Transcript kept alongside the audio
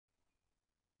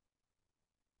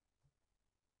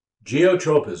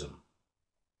Geotropism.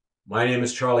 My name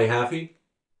is Charlie Haffey.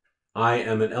 I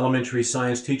am an elementary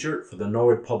science teacher for the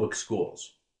Norwood Public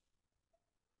Schools.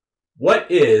 What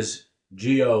is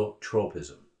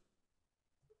geotropism?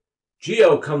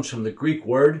 Geo comes from the Greek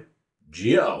word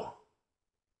geo.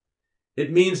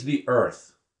 It means the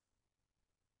earth.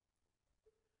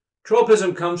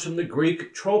 Tropism comes from the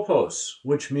Greek tropos,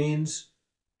 which means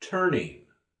turning.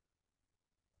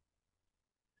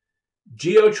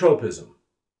 Geotropism.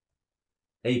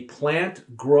 A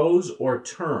plant grows or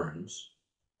turns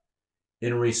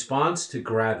in response to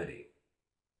gravity.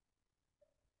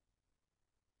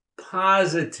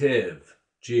 Positive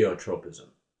geotropism.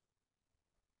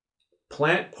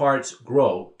 Plant parts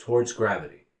grow towards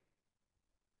gravity.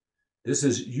 This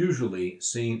is usually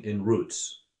seen in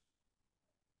roots.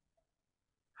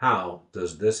 How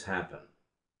does this happen?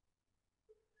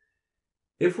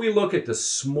 If we look at the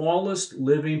smallest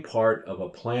living part of a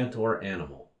plant or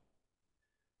animal,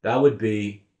 that would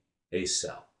be a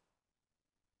cell.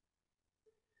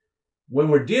 When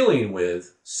we're dealing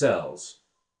with cells,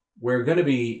 we're going to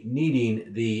be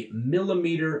needing the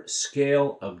millimeter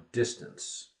scale of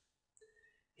distance.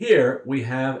 Here we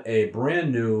have a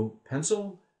brand new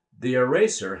pencil. The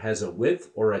eraser has a width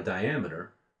or a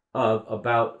diameter of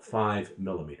about 5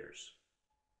 millimeters.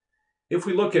 If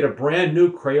we look at a brand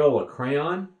new Crayola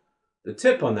crayon, the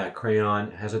tip on that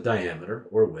crayon has a diameter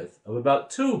or width of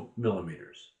about 2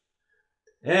 millimeters.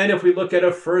 And if we look at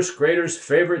a first grader's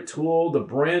favorite tool, the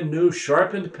brand new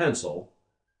sharpened pencil,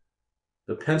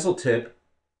 the pencil tip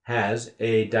has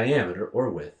a diameter or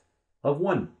width of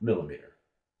 1 millimeter,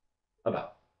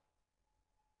 about.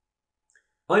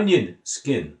 Onion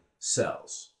skin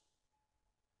cells.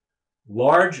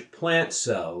 Large plant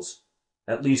cells,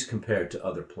 at least compared to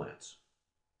other plants.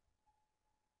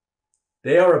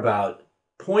 They are about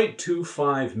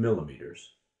 0.25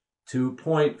 millimeters to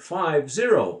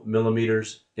 0.50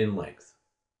 millimeters in length.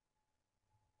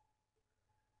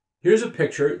 Here's a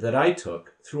picture that I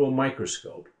took through a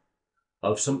microscope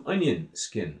of some onion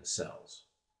skin cells.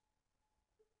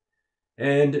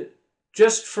 And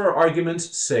just for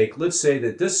argument's sake, let's say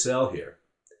that this cell here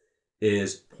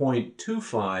is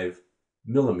 0.25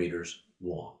 millimeters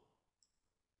long,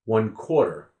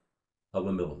 1/4 of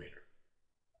a millimeter.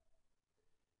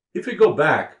 If we go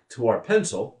back to our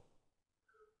pencil,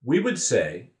 we would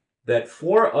say that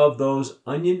 4 of those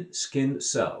onion skin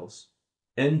cells,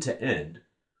 end to end,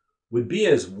 would be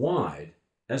as wide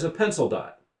as a pencil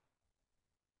dot.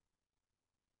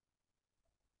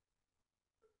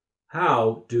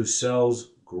 How do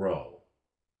cells grow?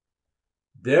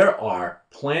 There are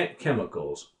plant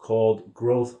chemicals called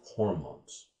growth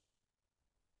hormones.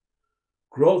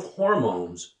 Growth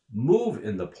hormones move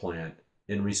in the plant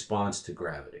in response to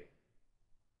gravity.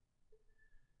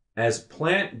 As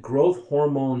plant growth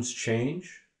hormones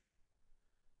change,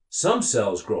 some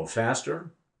cells grow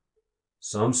faster,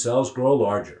 some cells grow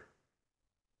larger.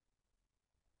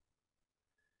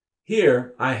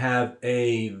 Here I have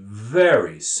a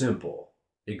very simple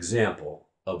example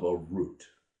of a root.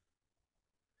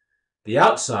 The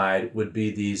outside would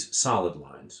be these solid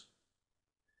lines.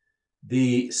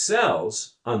 The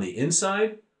cells on the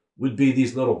inside would be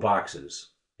these little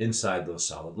boxes inside those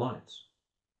solid lines.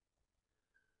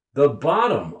 The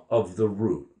bottom of the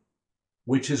root,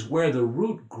 which is where the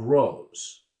root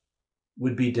grows,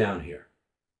 would be down here.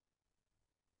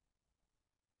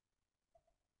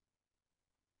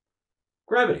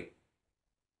 Gravity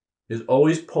is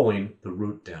always pulling the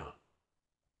root down.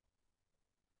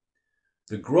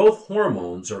 The growth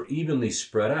hormones are evenly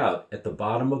spread out at the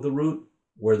bottom of the root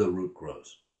where the root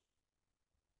grows.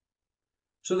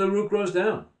 So the root grows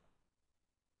down.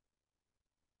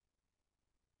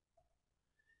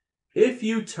 If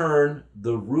you turn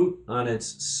the root on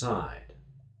its side,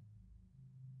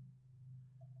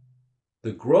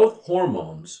 the growth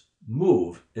hormones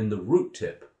move in the root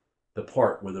tip, the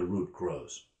part where the root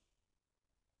grows.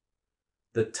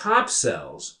 The top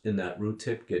cells in that root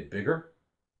tip get bigger,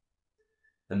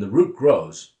 and the root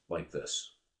grows like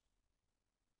this.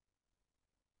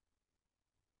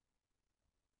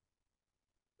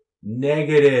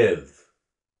 Negative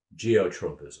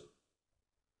geotropism.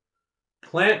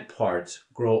 Plant parts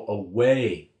grow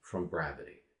away from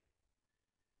gravity,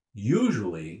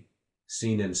 usually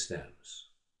seen in stems.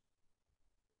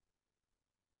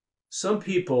 Some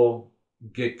people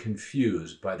get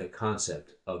confused by the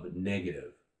concept of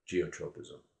negative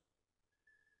geotropism.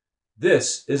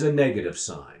 This is a negative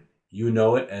sign. You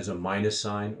know it as a minus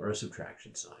sign or a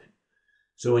subtraction sign.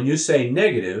 So when you say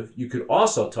negative, you could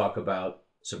also talk about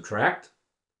subtract.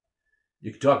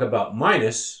 You could talk about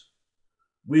minus.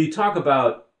 We talk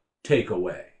about take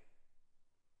away.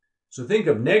 So think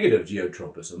of negative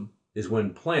geotropism is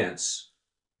when plants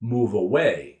move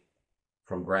away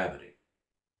from gravity.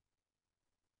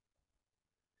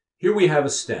 Here we have a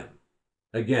stem.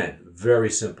 Again, very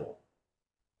simple.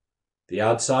 The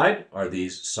outside are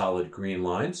these solid green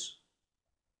lines.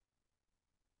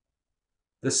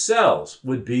 The cells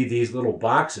would be these little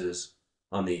boxes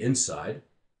on the inside.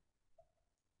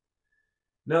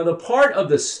 Now, the part of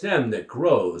the stem that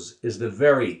grows is the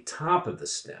very top of the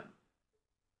stem.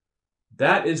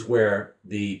 That is where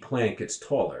the plant gets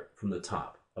taller, from the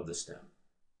top of the stem.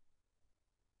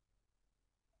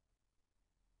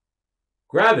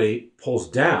 Gravity pulls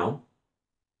down.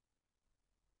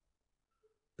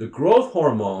 The growth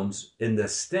hormones in the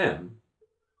stem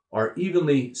are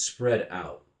evenly spread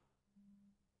out.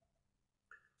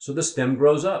 So the stem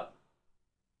grows up.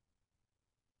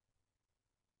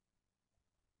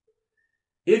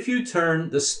 If you turn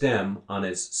the stem on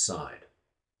its side,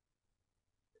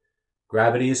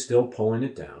 gravity is still pulling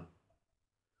it down.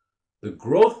 The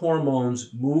growth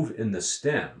hormones move in the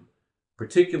stem,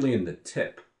 particularly in the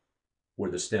tip, where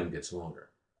the stem gets longer.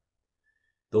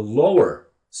 The lower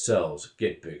cells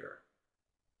get bigger,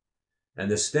 and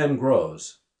the stem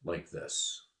grows like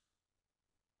this.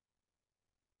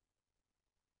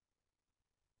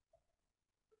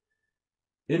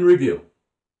 In review,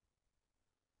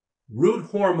 root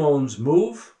hormones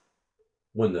move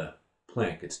when the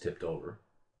plant gets tipped over.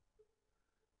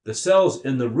 The cells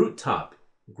in the root top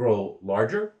grow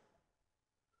larger.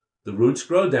 The roots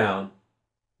grow down,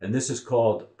 and this is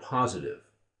called positive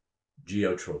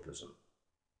geotropism.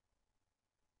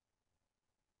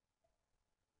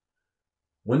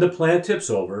 When the plant tips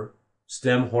over,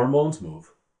 stem hormones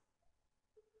move.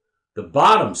 The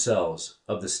bottom cells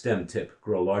of the stem tip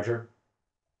grow larger.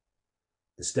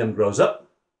 The stem grows up,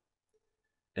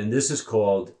 and this is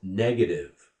called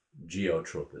negative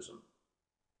geotropism.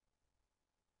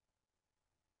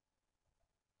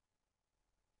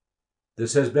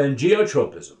 This has been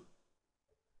Geotropism.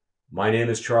 My name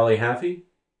is Charlie Haffey.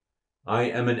 I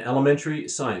am an elementary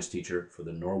science teacher for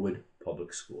the Norwood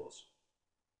Public Schools.